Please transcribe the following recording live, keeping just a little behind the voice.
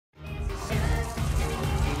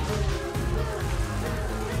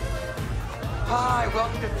Hi,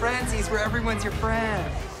 welcome to Friendsies, where everyone's your friend.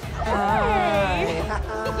 Hi.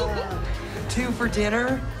 Hi. 2 for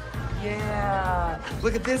dinner? Yeah.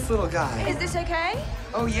 Look at this little guy. Is this okay?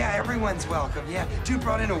 Oh, yeah, everyone's welcome. Yeah, 2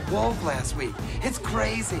 brought in a wolf last week. It's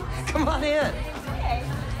crazy. Come on in. Okay.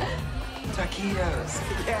 Taquitos.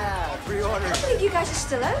 Yeah, pre-order. I believe you guys are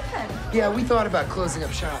still open. Yeah, we thought about closing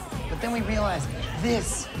up shop, but then we realized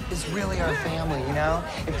this is really our family, you know?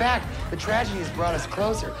 In fact, the tragedy has brought us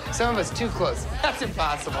closer. Some of us too close. That's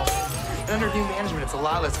impossible. And under new management, it's a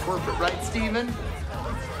lot less corporate, right, Steven?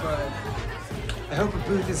 But I hope your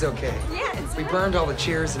booth is okay. Yeah, it's We burned all the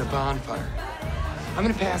chairs in a bonfire. I'm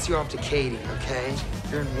gonna pass you off to Katie, okay?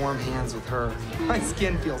 You're in warm hands with her. My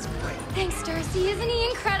skin feels great. Thanks, Darcy. Isn't he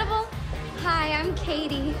incredible? Hi, I'm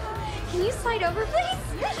Katie. Can you slide over, please?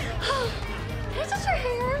 Oh, can I touch your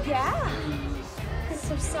hair? Yeah. It's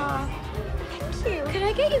so soft. Thank you. Could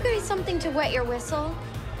I get you guys something to wet your whistle?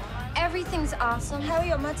 Everything's awesome. How are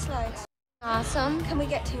your mudslides? Awesome. Can we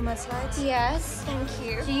get 2 mudslides? Yes. Thank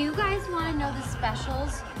you. Do you guys want to know the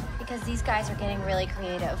specials? Because these guys are getting really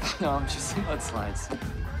creative. No, I'm just mudslides.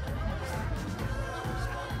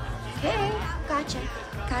 Okay, gotcha.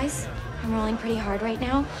 Guys, I'm rolling pretty hard right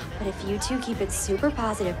now, but if you two keep it super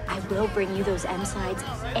positive, I will bring you those M slides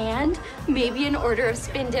and maybe an order of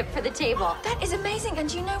spin dip for the table. That is amazing.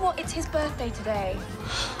 And you know what? It's his birthday today.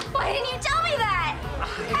 Why didn't you tell me that?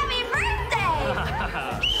 Happy birthday!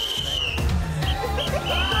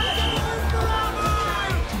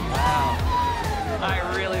 Wow. I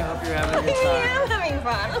really hope you're having a good time. I'm having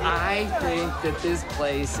fun. I think that this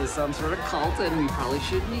place is some sort of cult and we probably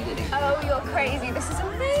shouldn't eat it. Oh, you're crazy. This is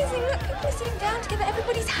amazing. Look, people are sitting down together.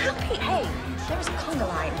 Everybody's happy. Hey, there is a conga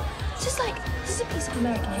line. It's just like, this is a piece of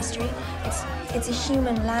American history. It's a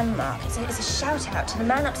human landmark. It's a shout out to the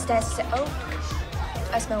man upstairs to say, oh,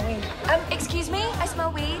 I smell weed. Excuse me? I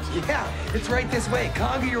smell weed. Yeah, it's right this way.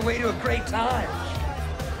 Conga your way to a great time.